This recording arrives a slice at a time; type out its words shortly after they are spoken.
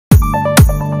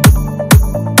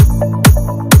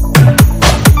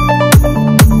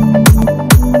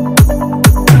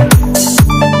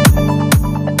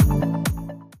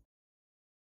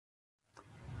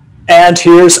And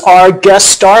here's our guest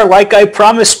star, like I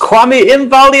promised, Kwame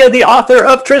Mbalia, the author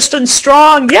of Tristan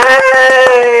Strong.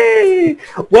 Yay!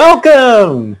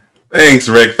 Welcome. Thanks,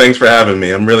 Rick. Thanks for having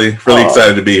me. I'm really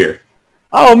excited to be here.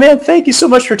 Oh, man, thank you so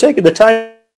much for taking the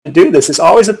time to do this. It's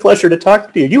always a pleasure to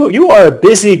talk to you. You are a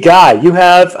busy guy. You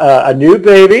have a new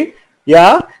baby,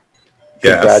 yeah?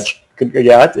 Yes.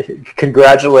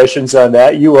 Congratulations on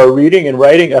that. You are reading and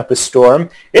writing up a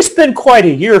storm. It's been quite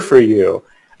a year for you.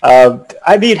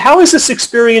 I mean, how has this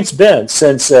experience been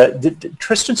since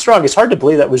Tristan Strong? It's hard to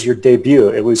believe that was your debut.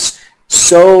 It was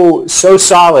so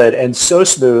solid and so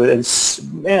smooth,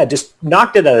 and man, just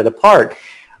knocked it out of the park.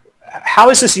 How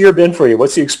has this year been for you?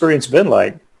 What's the experience been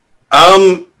like?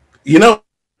 You know,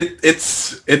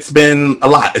 it's been a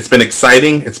lot. It's been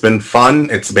exciting. It's been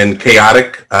fun. It's been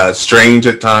chaotic, strange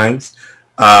at times.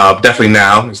 Definitely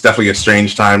now. It's definitely a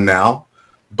strange time now.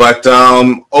 But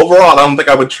overall, I don't think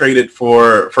I would trade it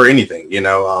for anything. You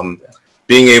know,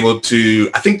 being able to,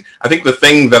 I think the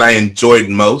thing that I enjoyed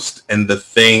most and the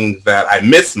thing that I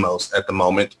miss most at the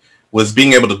moment was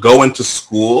being able to go into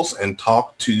schools and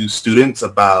talk to students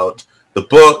about the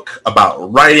book,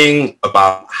 about writing,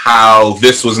 about how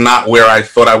this was not where I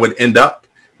thought I would end up,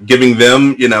 giving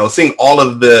them, you know, seeing all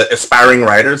of the aspiring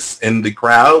writers in the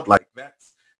crowd, like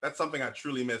that's something I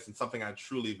truly miss and something I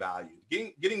truly value.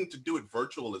 Getting to do it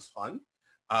virtual is fun,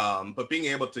 but being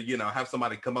able to, you know, have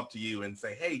somebody come up to you and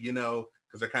say, hey, you know,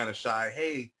 because they're kind of shy,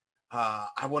 hey,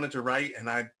 I wanted to write and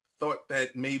I thought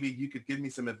that maybe you could give me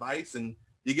some advice, and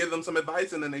you give them some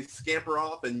advice and then they scamper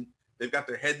off and they've got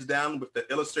their heads down with the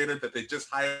illustrator that they just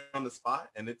hired on the spot,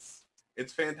 and it's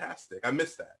fantastic. I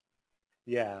miss that.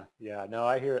 Yeah, no,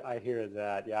 I hear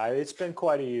that. Yeah, it's been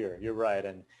quite a year. You're right.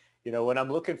 And you know, when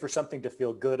I'm looking for something to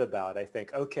feel good about, I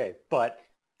think, okay, but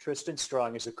Tristan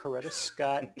Strong is a Coretta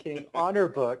Scott King honor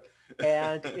book,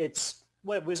 and it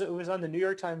was on the New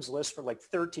York Times list for like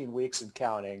 13 weeks and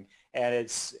counting, and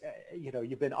it's, you know,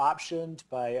 you've been optioned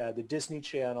by the Disney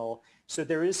Channel, so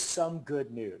there is some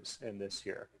good news in this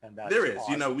year, and that's there is.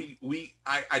 awesome. You know,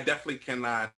 I definitely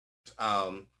cannot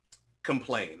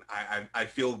complain. I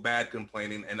feel bad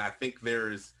complaining, and I think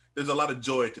there's a lot of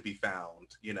joy to be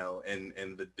found, you know,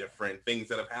 in the different things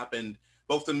that have happened,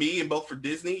 both to me and both for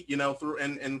Disney, you know, through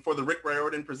and for the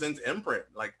Riordan Presents imprint.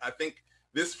 Like, I think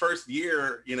this first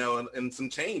year, you know, and some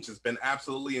change has been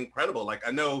absolutely incredible. Like,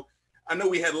 I know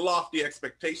we had lofty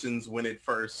expectations when it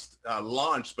first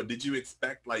launched, but did you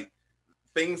expect like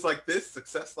things like this,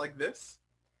 success like this?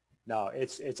 No,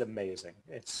 it's amazing.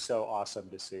 It's so awesome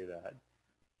to see that.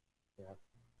 Yeah.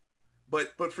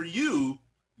 But for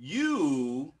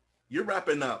you're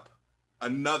wrapping up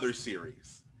another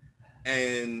series,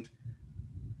 and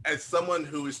as someone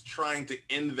who is trying to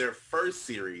end their first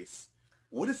series,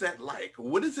 what is that like?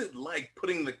 What is it like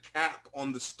putting the cap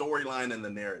on the storyline and the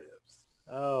narratives?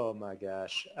 Oh my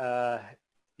gosh.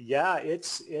 Yeah,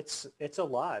 it's a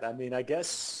lot. I mean, I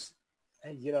guess,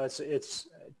 you know, it's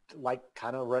like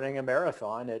kind of running a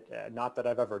marathon. Not that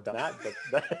I've ever done that,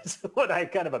 but that's what I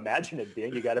kind of imagine it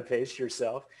being. You got to pace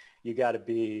yourself. You got to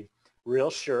be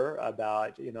real sure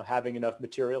about, you know, having enough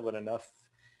material and enough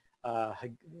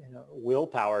you know,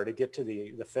 willpower to get to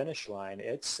the finish line.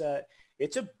 It's a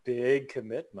big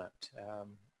commitment.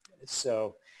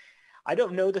 So I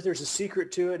don't know that there's a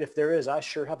secret to it. If there is, I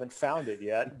sure haven't found it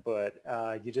yet, but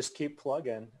you just keep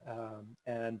plugging,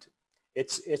 and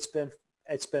it's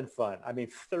been fun. I mean,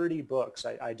 30 books.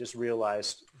 I just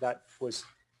realized that was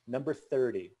number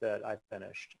 30 that I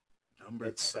finished. Number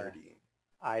 30.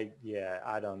 I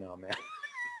don't know, man.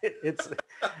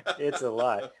 it's a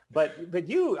lot. But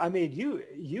you, I mean,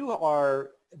 you are,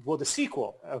 well, the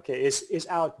sequel, okay, is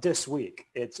out this week.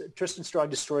 It's Tristan Strong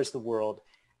Destroys the World.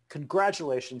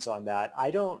 Congratulations on that.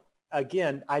 I don't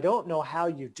know how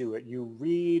you do it. You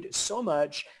read so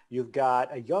much. You've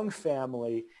got a young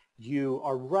family. You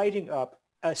are writing up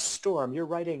a storm. You're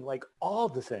writing like all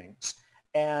the things,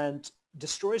 and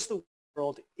Destroys the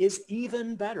World is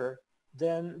even better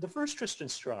than the first Tristan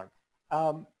Strong.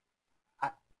 I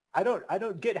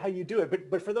don't get how you do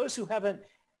it, but for those who haven't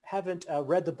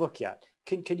read the book yet,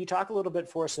 can you talk a little bit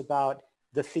for us about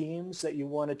the themes that you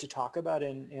wanted to talk about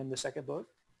in the second book?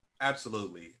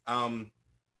 Absolutely.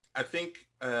 I think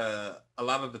a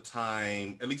lot of the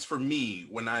time, at least for me,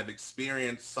 when I've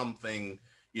experienced something,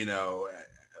 you know,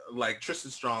 like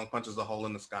Tristan Strong punches a hole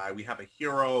in the sky, we have a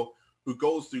hero who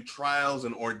goes through trials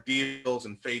and ordeals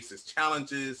and faces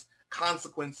challenges,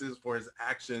 consequences for his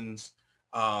actions,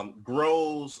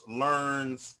 grows,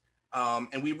 learns,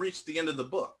 and we reach the end of the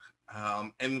book.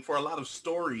 And for a lot of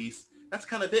stories, that's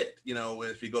kind of it. You know,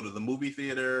 if you go to the movie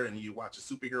theater and you watch a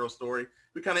superhero story,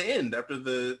 we kind of end after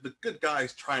the good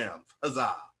guys triumph,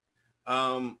 huzzah.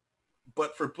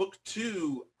 But for book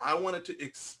 2, I wanted to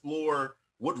explore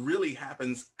what really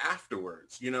happens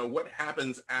afterwards. You know, what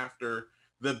happens after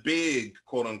the big,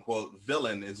 quote unquote,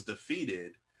 villain is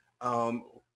defeated. Um,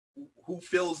 who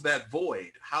fills that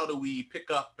void? How do we pick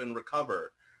up and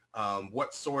recover?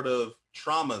 What sort of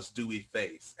traumas do we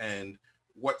face? And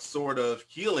what sort of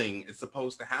healing is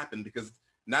supposed to happen? Because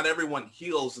not everyone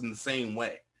heals in the same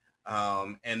way.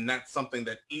 And that's something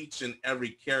that each and every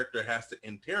character has to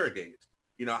interrogate.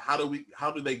 You know,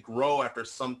 how do they grow after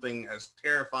something as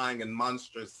terrifying and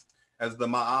monstrous as the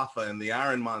Ma'afa and the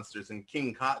Iron Monsters and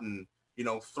King Cotton, you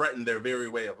know, threaten their very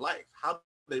way of life? How do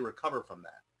they recover from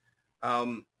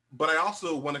that? But I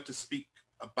also wanted to speak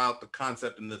about the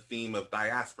concept and the theme of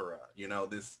diaspora, you know,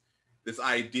 this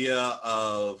idea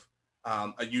of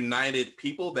a united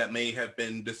people that may have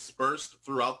been dispersed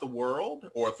throughout the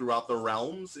world or throughout the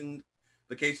realms in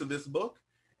the case of this book,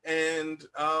 and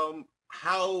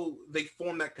how they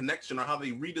form that connection or how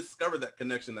they rediscover that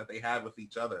connection that they had with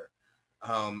each other.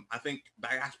 I think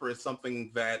diaspora is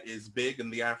something that is big in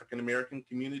the African American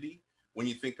community. When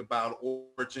you think about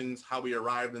origins, how we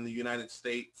arrived in the United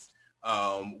States,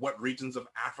 what regions of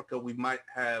Africa we might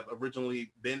have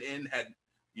originally been in had,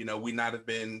 you know, we not have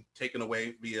been taken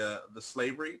away via the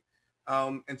slavery.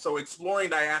 And so exploring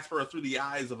diaspora through the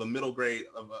eyes of a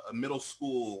middle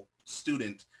school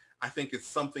student, I think it's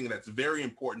something that's very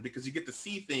important because you get to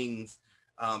see things,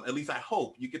 at least I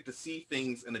hope, you get to see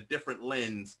things in a different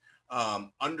lens,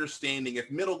 understanding if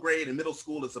middle grade and middle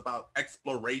school is about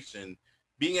exploration,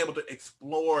 being able to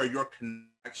explore your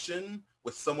connection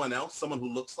with someone else, someone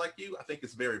who looks like you, I think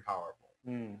is very powerful.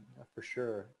 For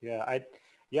sure.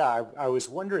 Yeah, I was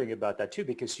wondering about that too,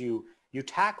 because you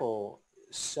tackle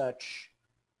such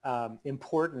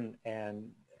important and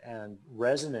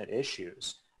resonant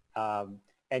issues,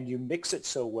 and you mix it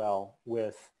so well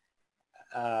with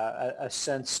a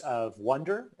sense of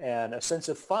wonder and a sense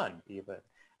of fun even.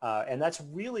 And that's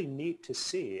really neat to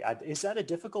see. Is that a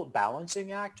difficult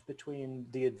balancing act between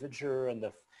the adventure and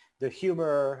the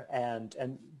humor and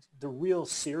the real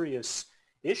serious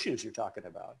issues you're talking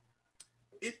about?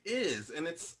 It is, and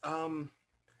it's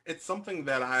something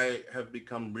that I have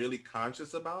become really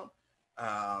conscious about.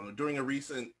 During a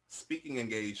recent speaking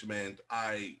engagement,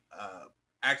 I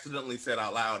accidentally said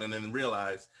out loud and then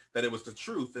realized that it was the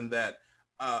truth, and that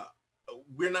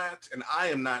we're not, and I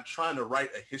am not trying to write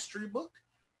a history book.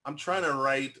 I'm trying to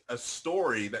write a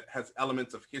story that has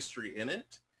elements of history in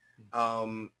it,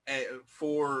 and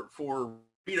for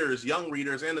readers, young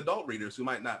readers and adult readers who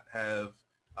might not have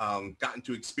gotten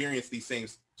to experience these same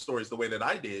stories the way that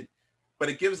I did, but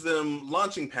it gives them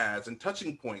launching pads and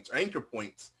touching points, or anchor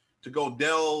points, to go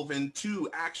delve into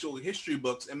actual history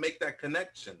books and make that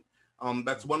connection.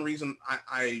 That's one reason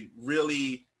I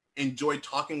really enjoy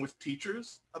talking with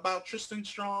teachers about Tristan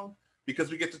Strong,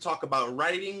 because we get to talk about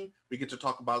writing, we get to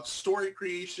talk about story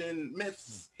creation,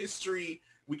 myths, history.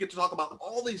 We get to talk about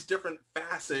all these different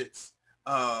facets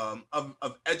of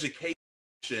education.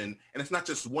 And it's not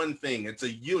just one thing, it's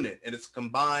a unit, and it's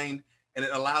combined, and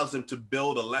it allows them to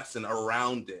build a lesson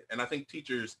around it. And I think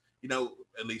teachers, you know,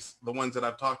 at least the ones that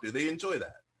I've talked to, they enjoy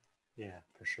that. Yeah,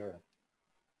 for sure.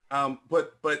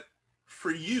 But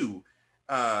for you,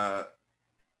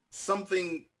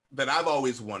 something that I've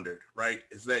always wondered, right,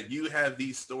 is that you have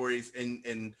these stories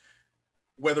in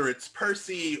whether it's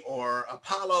Percy or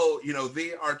Apollo, you know,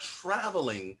 they are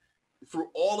traveling through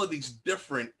all of these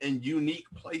different and unique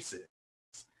places.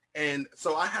 And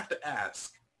so I have to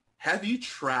ask, have you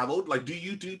traveled? Like, do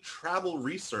you do travel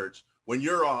research when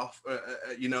you're off,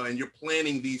 you know, and you're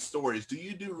planning these stories? Do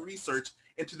you do research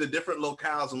into the different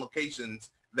locales and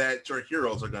locations that your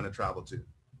heroes are going to travel to?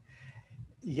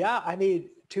 Yeah, I mean,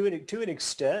 to an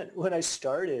extent, when I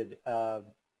started The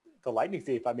Lightning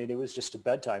Thief, I mean, it was just a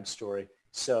bedtime story.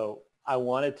 So I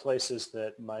wanted places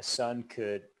that my son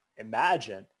could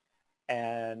imagine.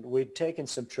 And we'd taken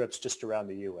some trips just around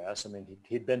the U.S. I mean,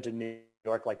 he'd been to New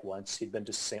York like once. He'd been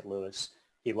to St. Louis.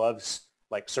 He loves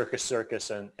like Circus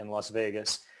and Las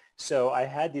Vegas. So I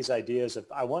had these ideas of,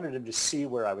 I wanted him to see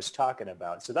where I was talking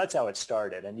about. So that's how it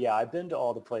started. And yeah, I've been to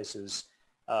all the places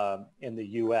in the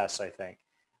U.S., I think.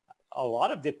 A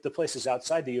lot of the places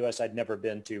outside the U.S. I'd never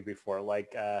been to before.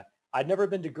 Like I'd never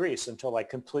been to Greece until I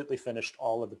completely finished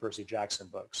all of the Percy Jackson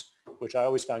books, which I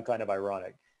always found kind of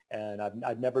ironic. And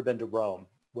I've never been to Rome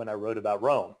when I wrote about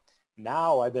Rome.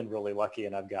 Now I've been really lucky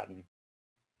and I've gotten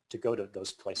to go to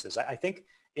those places. I think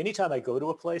anytime I go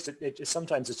to a place,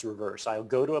 sometimes it's reverse. I'll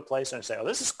go to a place and I say, oh,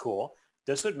 this is cool.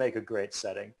 This would make a great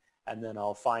setting. And then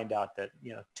I'll find out that,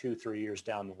 you know, 2-3 years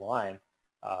down the line,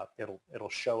 it'll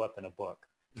show up in a book.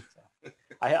 So,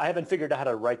 I haven't figured out how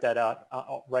to write that out,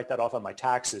 write that off on my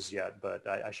taxes yet, but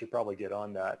I should probably get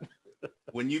on that.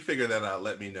 When you figure that out,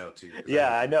 let me know too.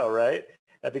 Yeah, I know, right?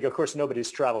 I think, of course,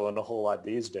 nobody's traveling a whole lot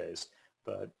these days,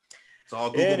 but It's all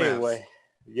Google Maps. anyway,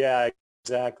 yeah,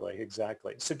 exactly,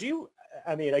 exactly. So do you,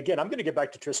 I mean, again, I'm going to get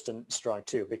back to Tristan Strong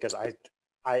too, because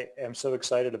I am so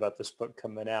excited about this book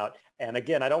coming out. And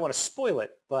again, I don't want to spoil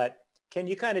it, but can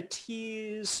you kind of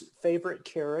tease favorite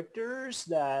characters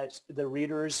that the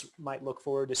readers might look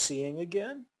forward to seeing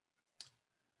again?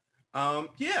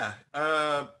 Yeah.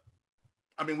 I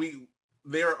mean,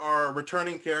 there are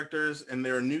returning characters and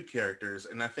there are new characters.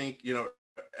 And I think,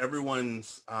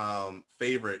 everyone's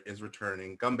favorite is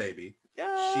returning. 𝓼𝓮𝓵.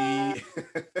 Yeah. She,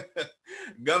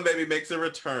 𝓼𝓮𝓵 makes a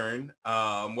return,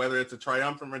 whether it's a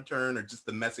triumphant return or just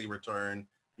a messy return.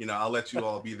 I'll let you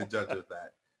all be the judge of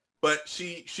that. But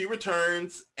she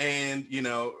returns, and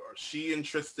she and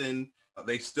Tristan,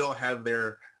 they still have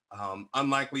their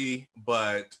unlikely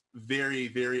but very,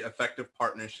 very effective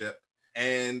partnership.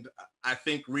 And I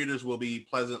think readers will be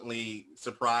pleasantly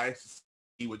surprised to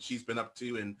see what she's been up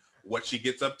to and what she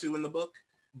gets up to in the book.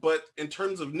 But in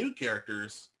terms of new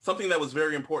characters, something that was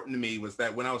very important to me was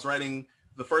that when I was writing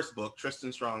the first book,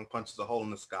 Tristan Strong Punches a Hole in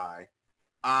the Sky,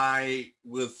 I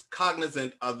was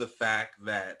cognizant of the fact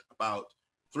that about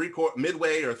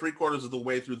midway or 3/4 of the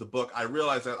way through the book, I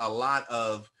realized that a lot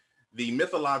of the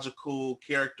mythological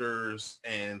characters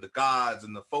and the gods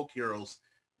and the folk heroes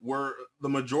the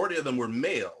majority of them were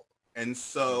male. And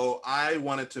so I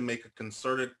wanted to make a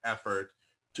concerted effort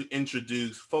to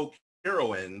introduce folk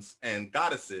heroines and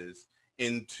goddesses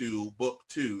into book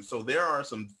 2. So there are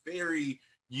some very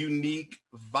unique,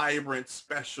 vibrant,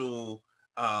 special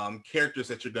characters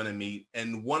that you're going to meet.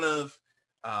 And one of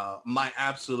my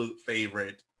absolute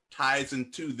favorite ties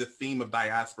into the theme of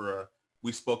diaspora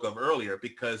we spoke of earlier,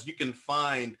 because you can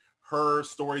find her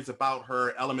stories about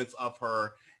her, elements of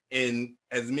her in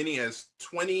as many as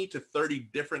 20 to 30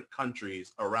 different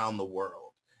countries around the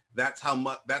world. That's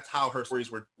how her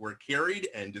stories were carried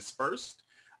and dispersed.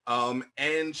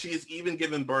 And she has even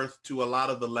given birth to a lot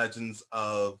of the legends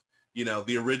of,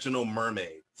 the original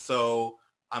mermaid. So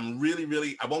I'm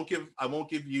really, I won't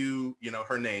give you,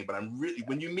 her name, but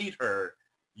when you meet her,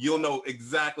 you'll know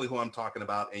exactly who I'm talking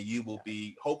about, and you will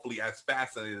be hopefully as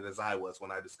fascinated as I was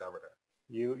when I discovered her.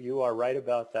 You are right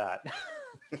about that.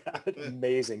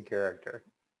 Amazing character.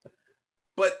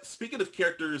 But speaking of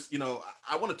characters,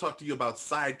 I want to talk to you about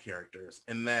side characters,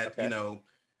 and that, Okay.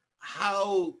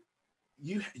 how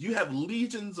you have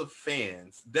legions of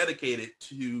fans dedicated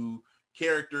to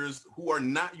characters who are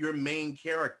not your main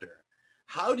character.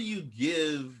 How do you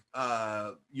give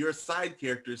your side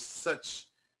characters such,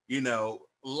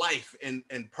 life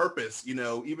and purpose,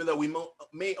 even though we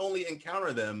may only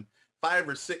encounter them 5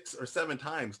 or 6 or 7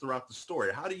 times throughout the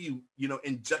story? How do you,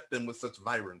 inject them with such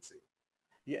vibrancy?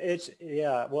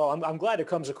 Yeah. Well, I'm glad it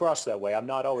comes across that way. I'm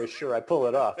not always sure I pull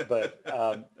it off, but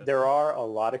there are a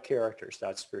lot of characters,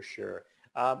 that's for sure.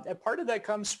 And part of that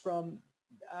comes from,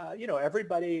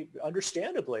 everybody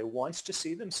understandably wants to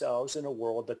see themselves in a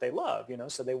world that they love,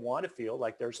 so they want to feel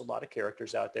like there's a lot of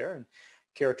characters out there and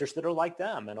characters that are like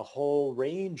them, and a whole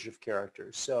range of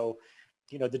characters. So,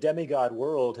 the demigod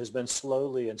world has been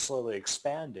slowly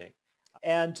expanding.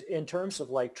 And in terms of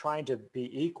like trying to be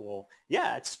equal,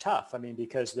 yeah, it's tough. I mean,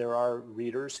 because there are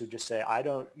readers who just say, I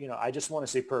just want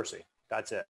to see Percy.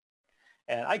 That's it.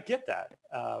 And I get that.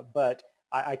 But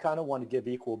I kind of want to give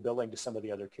equal billing to some of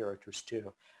the other characters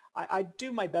too. I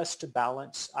do my best to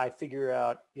balance. I figure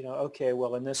out, okay,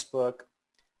 well, in this book,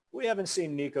 we haven't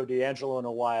seen Nico D'Angelo in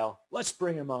a while. Let's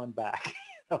bring him on back.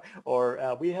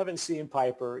 Or we haven't seen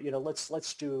Piper.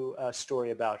 Let's do a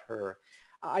story about her.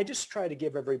 I just try to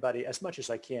give everybody, as much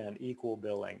as I can, equal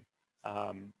billing,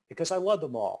 because I love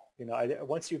them all.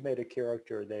 Once you've made a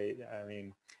character, they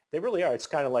really are. It's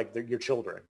kind of like your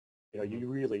children. You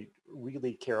really,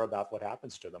 really care about what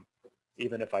happens to them,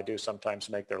 even if I do sometimes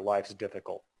make their lives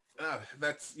difficult.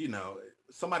 That's,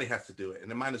 somebody has to do it,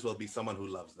 and it might as well be someone who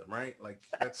loves them, right? Like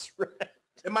That's right.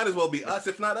 it might as well be us.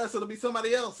 If not us, it'll be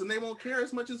somebody else, and they won't care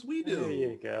as much as we do. There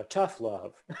you go. Tough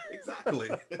love.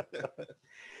 Exactly.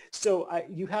 So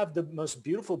you have the most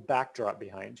beautiful backdrop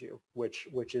behind you, which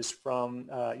is from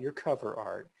your cover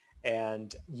art,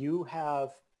 and you have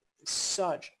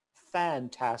such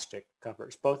fantastic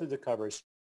covers. Both of the covers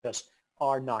just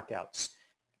are knockouts.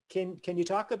 Can you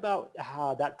talk about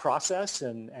how that process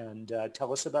and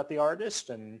tell us about the artist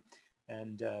and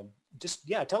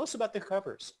tell us about the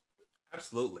covers.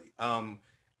 Absolutely.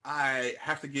 I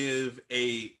have to give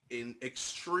an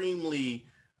extremely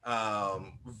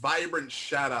vibrant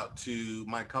shout out to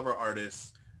my cover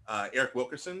artist, Eric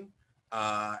Wilkerson.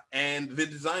 and the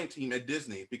design team at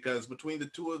Disney, because between the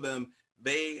two of them,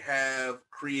 they have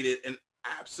created an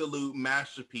absolute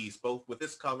masterpiece, both with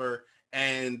this cover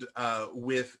and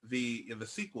with the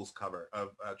sequels cover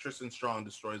of Tristan Strong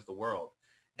Destroys the World.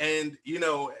 And, you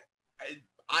know,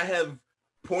 I have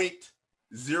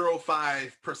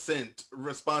 0.05%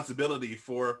 responsibility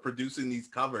for producing these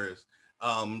covers.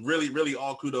 Really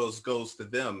all kudos goes to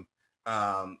them.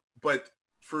 But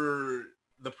for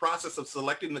the process of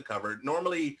selecting the cover,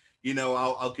 normally, you know,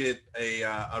 I'll get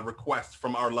a request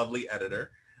from our lovely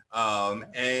editor,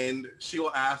 and she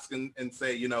will ask and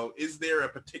say, you know, is there a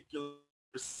particular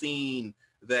scene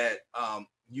that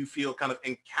you feel kind of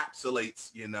encapsulates,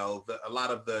 you know, a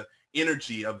lot of the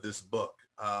energy of this book,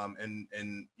 and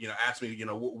you know, ask me, you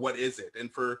know, what is it?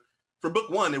 And for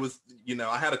book one, it was, you know,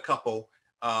 I had a couple.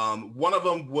 One of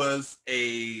them was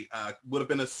would have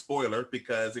been a spoiler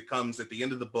because it comes at the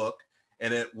end of the book.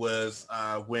 And it was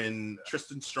when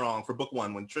Tristan Strong, for book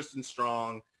one, when Tristan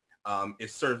Strong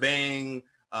is surveying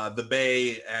the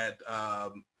bay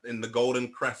in the Golden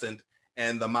Crescent,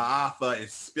 and the Ma'afa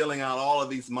is spilling out all of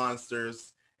these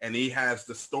monsters, and he has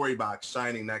the story box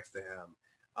shining next to him.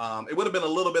 It would have been a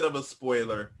little bit of a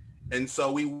spoiler. And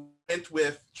so we went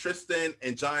with Tristan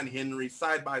and John Henry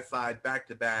side by side, back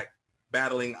to back,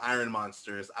 battling iron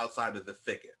monsters outside of the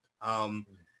thicket.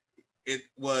 It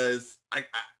was,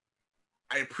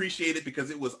 I appreciate it because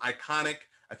it was iconic.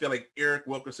 I feel like Eric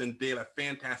Wilkerson did a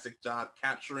fantastic job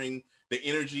capturing the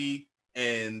energy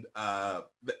and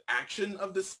the action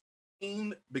of this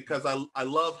scene, because I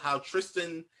love how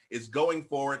Tristan is going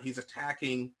forward. He's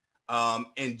attacking,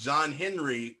 and John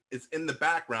Henry is in the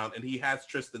background, and he has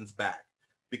Tristan's back,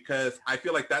 because I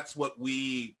feel like that's what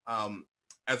we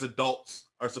as adults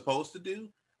are supposed to do.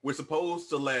 We're supposed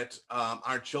to let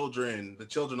our children, the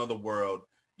children of the world,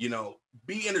 you know,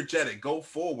 be energetic, go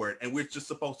forward, and we're just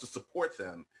supposed to support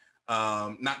them,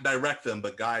 not direct them,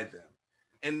 but guide them.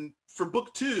 And for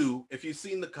book two, if you've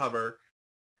seen the cover,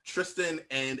 Tristan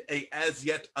and a as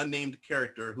yet unnamed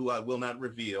character who I will not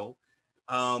reveal,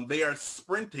 they are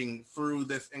sprinting through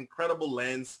this incredible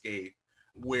landscape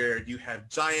where you have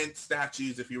giant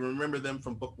statues, if you remember them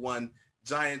from book one,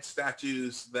 giant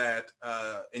statues that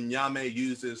Nyame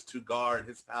uses to guard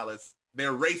his palace.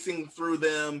 They're racing through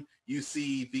them. You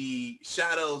see the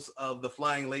shadows of the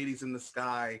flying ladies in the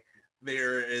sky.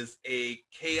 There is a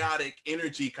chaotic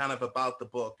energy kind of about the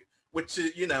book, which,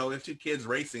 you know, if two kids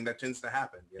racing, that tends to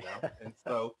happen, you know? And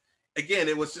so, again,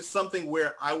 it was just something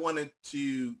where I wanted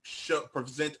to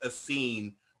present a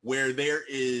scene where there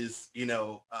is, you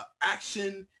know,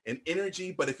 action and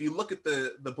energy. But if you look at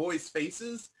the boys'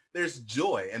 faces, there's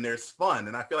joy and there's fun.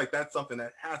 And I feel like that's something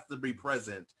that has to be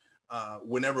present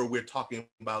whenever we're talking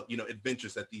about, you know,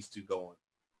 adventures that these two go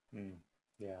on.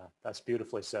 Yeah, that's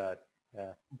beautifully said.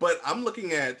 Yeah. But I'm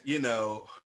looking at, you know,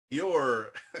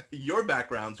 your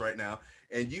backgrounds right now,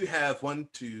 and you have 5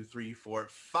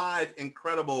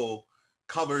 incredible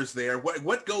covers there.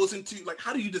 What goes into, like,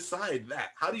 how do you decide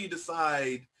that? How do you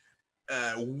decide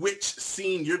which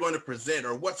scene you're going to present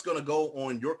or what's going to go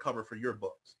on your cover for your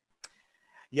books?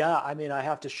 Yeah, I mean, I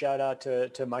have to shout out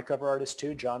to my cover artist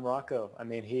too, John Rocco. I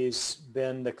mean, he's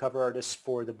been the cover artist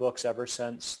for the books ever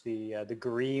since the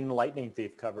green Lightning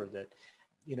Thief cover that,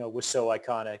 you know, was so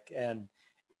iconic. And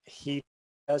he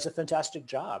does a fantastic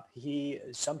job. He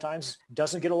sometimes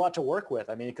doesn't get a lot to work with.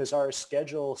 I mean, because our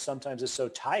schedule sometimes is so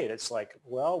tight. It's like,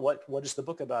 well, what is the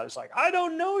book about? It's like, I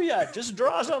don't know yet. Just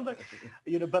draw something,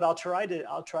 you know. But I'll try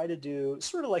to do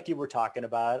sort of like you were talking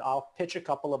about. I'll pitch a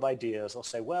couple of ideas. I'll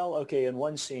say, well, okay, in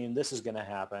one scene this is going to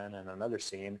happen, and another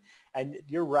scene. And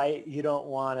you're right. You don't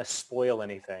want to spoil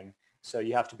anything. So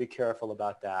you have to be careful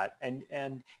about that.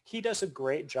 And he does a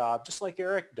great job, just like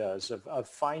Eric does, of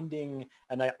finding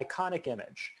an iconic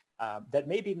image that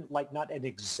may be like not an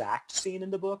exact scene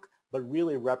in the book, but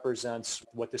really represents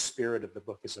what the spirit of the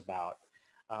book is about.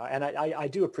 And I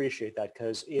do appreciate that,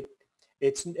 because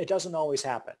it doesn't always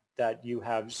happen that you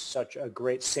have such a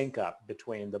great sync up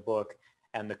between the book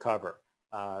and the cover,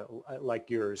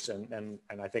 like yours. And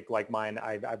I think like mine,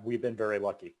 we've been very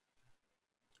lucky.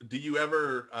 Do you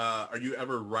ever, are you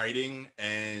ever writing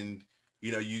and,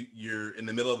 you know, you're in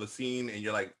the middle of a scene and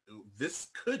you're like, this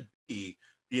could be,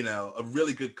 you know, a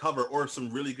really good cover or some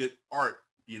really good art,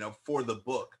 you know, for the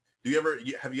book?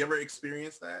 Have you ever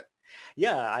experienced that?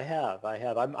 Yeah, I have.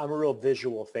 I'm a real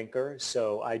visual thinker,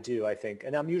 so I think,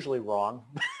 and I'm usually wrong,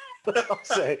 but I'll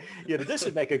say, you know, this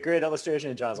would make a great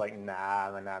illustration. And John's like, nah.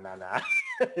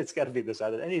 It's got to be this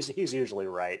other. And he's usually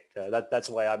right. That's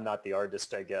why I'm not the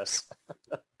artist, I guess.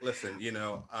 Listen, you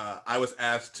know, I was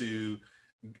asked to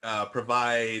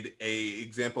provide a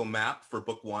example map for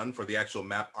book one for the actual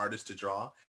map artist to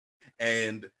draw.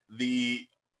 And the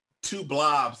two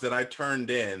blobs that I turned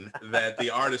in that the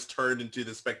artist turned into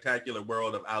the spectacular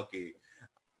world of 𝓚𝓪𝓮.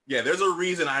 Yeah, there's a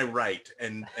reason I write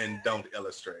and don't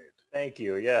illustrate. Thank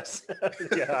you. Yes.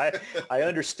 Yeah, I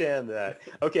understand that.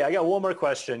 Okay, I got one more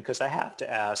question because I have to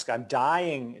ask. I'm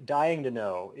dying to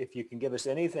know if you can give us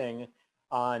anything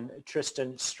on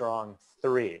Tristan Strong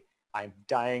 3. I'm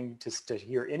dying to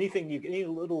hear anything, any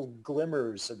little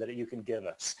glimmers that you can give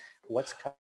us. What's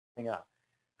coming up?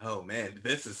 Oh man,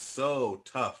 this is so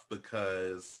tough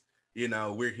because, you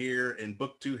know, we're here and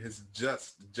book two has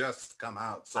just come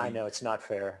out. So I know it's not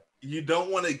fair. You don't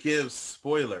want to give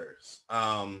spoilers.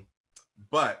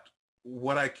 But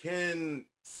what I can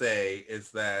say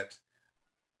is that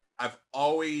I've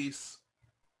always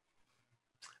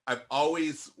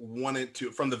wanted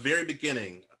to, from the very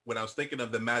beginning, when I was thinking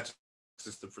of the magic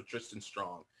system for Tristan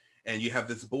Strong, and you have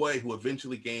this boy who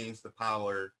eventually gains the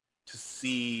power to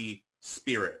see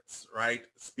spirits, right?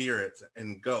 Spirits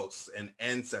and ghosts and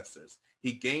ancestors.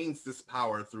 He gains this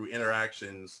power through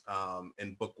interactions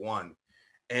in book one.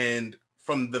 And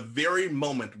from the very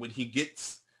moment when he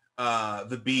gets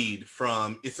the bead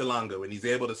from 𝓲𝓭𝓮 and he's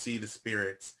able to see the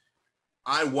spirits,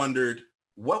 I wondered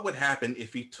what would happen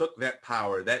if he took that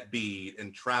power, that bead,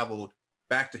 and traveled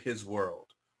back to his world.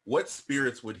 What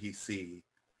spirits would he see?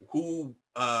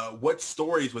 What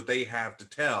stories would they have to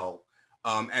tell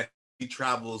as he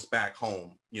travels back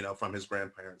home, you know, from his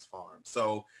grandparents' farm?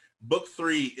 So book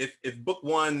three, if book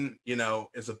one, you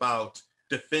know, is about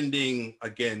defending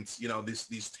against, you know,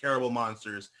 these terrible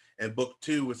monsters, and book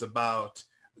two is about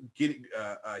getting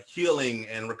healing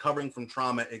and recovering from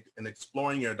trauma and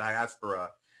exploring your diaspora,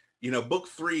 you know, book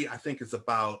three, I think, is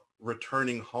about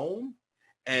returning home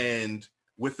and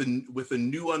with a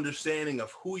new understanding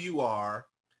of who you are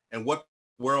and what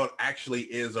the world actually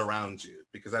is around you.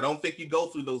 Because I don't think you go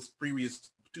through those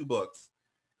previous two books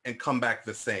and come back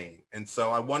the same. And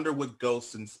so I wonder what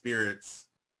ghosts and spirits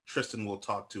Tristan will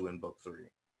talk to in book three.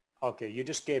 Okay, you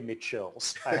just gave me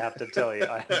chills. I have to tell you,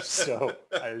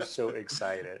 I'm so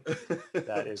excited.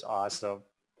 That is awesome.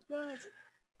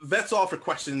 That's all for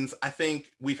questions. I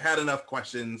think we've had enough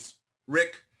questions.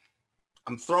 Rick,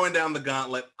 I'm throwing down the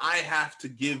gauntlet. I have to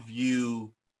give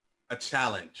you a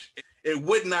challenge. It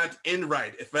would not end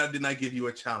right if I did not give you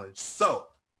a challenge. So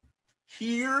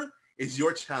here is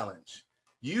your challenge.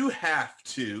 You have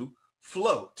to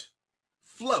float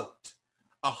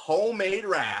a homemade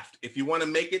raft. If you want to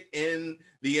make it in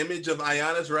the image of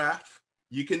Ayana's raft,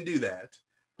 you can do that.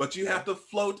 But you have to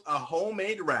float a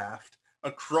homemade raft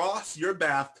across your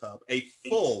bathtub, a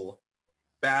full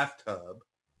bathtub,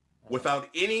 without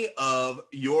any of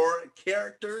your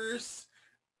characters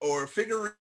or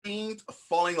figurines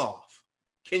falling off.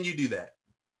 Can you do that?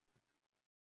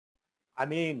 I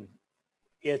mean,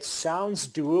 it sounds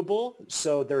doable.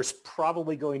 So there's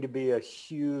probably going to be a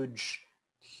huge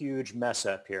mess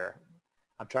up here.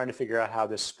 I'm trying to figure out how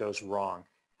this goes wrong.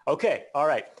 Okay, all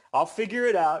right. I'll figure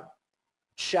it out.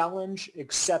 Challenge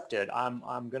accepted.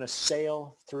 I'm going to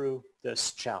sail through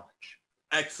this challenge.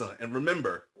 Excellent. And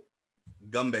remember,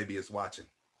 𝓬𝓵𝓵 is watching.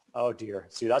 Oh dear.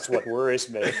 See, that's what worries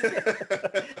me.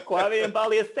 Kwame and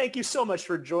Mbalia, thank you so much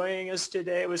for joining us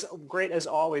today. It was great as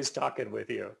always talking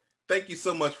with you. Thank you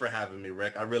so much for having me,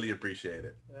 Rick. I really appreciate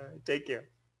it. All right, take care.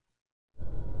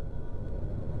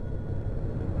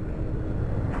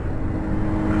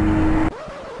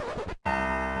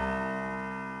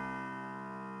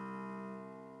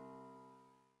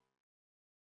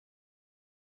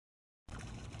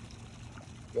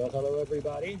 Well, hello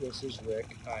everybody. This is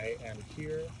Rick. I am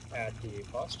here at the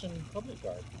Boston Public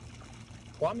Garden.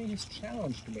 Kwame has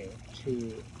challenged me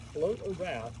to float a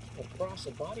raft across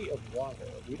a body of water.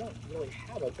 We don't really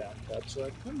have a bathtub, so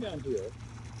I've come down here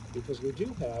because we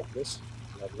do have this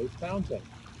lovely fountain.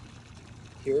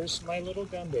 Here's my little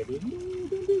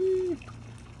𝓬𝓵𝓵.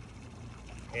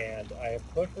 And I have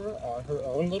put her on her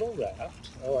own little raft.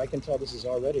 Oh, I can tell this is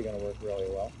already going to work really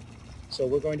well. So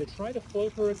we're going to try to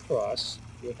float her across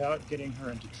without getting her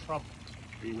into trouble.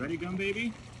 Are you ready,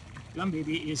 𝓬𝓵𝓵?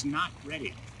 𝓬𝓵𝓵 is not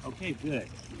ready. Okay, good.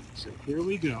 So here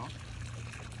we go.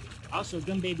 Also,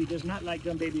 𝓬𝓵𝓵 does not like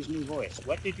𝓬𝓵𝓵's new voice.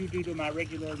 What did you do to my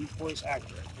regular voice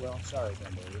actor? Well, sorry,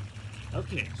 𝓬𝓵𝓵.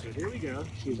 Okay, so here we go.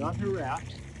 She's on her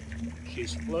raft.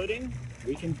 She's floating.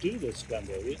 We can do this,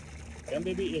 𝓬𝓵𝓵.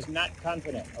 𝓬𝓵𝓵 is not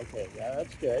confident. Okay, yeah,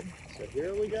 that's good. So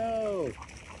here we go.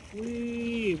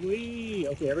 Wee.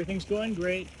 Okay, everything's going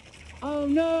great. Oh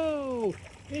no!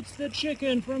 It's the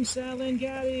chicken from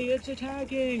𝓚𝓪𝓭𝓪. It's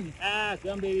attacking.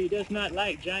 𝓬𝓵𝓵 does not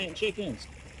like giant chickens.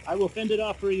 I will fend it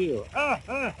off for you.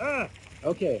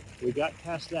 Okay, we got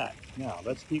past that. Now,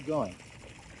 let's keep going.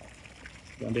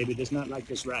 Gun Baby does not like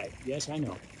this ride. Yes, I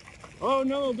know. Oh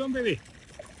no, Gun Baby!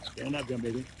 Stand up, Gun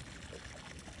Baby.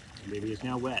 Gun Baby is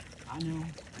now wet. I know.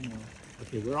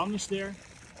 Okay, we're almost there.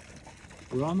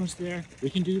 We're almost there. We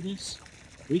can do this.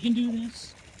 We can do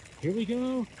this. Here we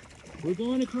go. We're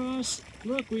going across.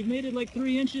 Look, we've made it like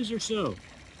 3 inches or so.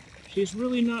 She's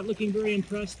really not looking very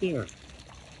impressed there.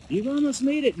 You've almost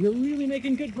made it. You're really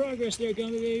making good progress there,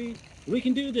 Gun Baby. We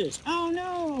can do this. Oh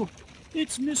no!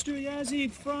 It's Mr. Yazzie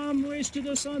from Race to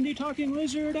the Sun, the talking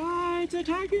lizard. Ah, it's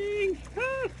attacking!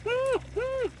 Ah, ah,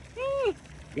 ah, ah.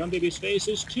 Gun Baby's face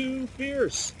is too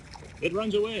fierce. It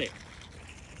runs away.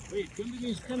 Wait, Gun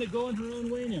Baby's kind of going her own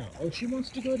way now. Oh, she wants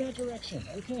to go that direction.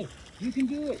 Okay, you can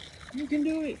do it. You can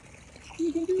do it.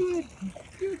 You can do it.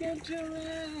 You can do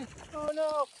it. Oh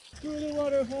no! Through the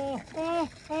waterfall. Ah,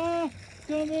 ah!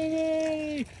 Gun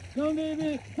Baby! Gun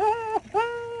Baby! Ah,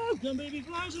 ah! Gun Baby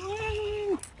flies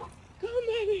away! Gun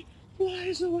Baby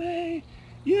flies away!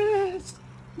 Yes!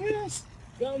 Yes!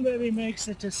 Gun Baby makes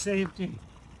it to safety.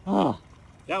 Oh,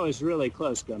 that was really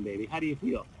close, Gun Baby. How do you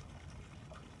feel?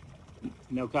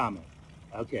 No comment.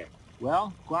 Okay.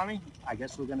 Well, Kwame, I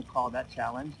guess we're going to call that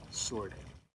challenge sorted.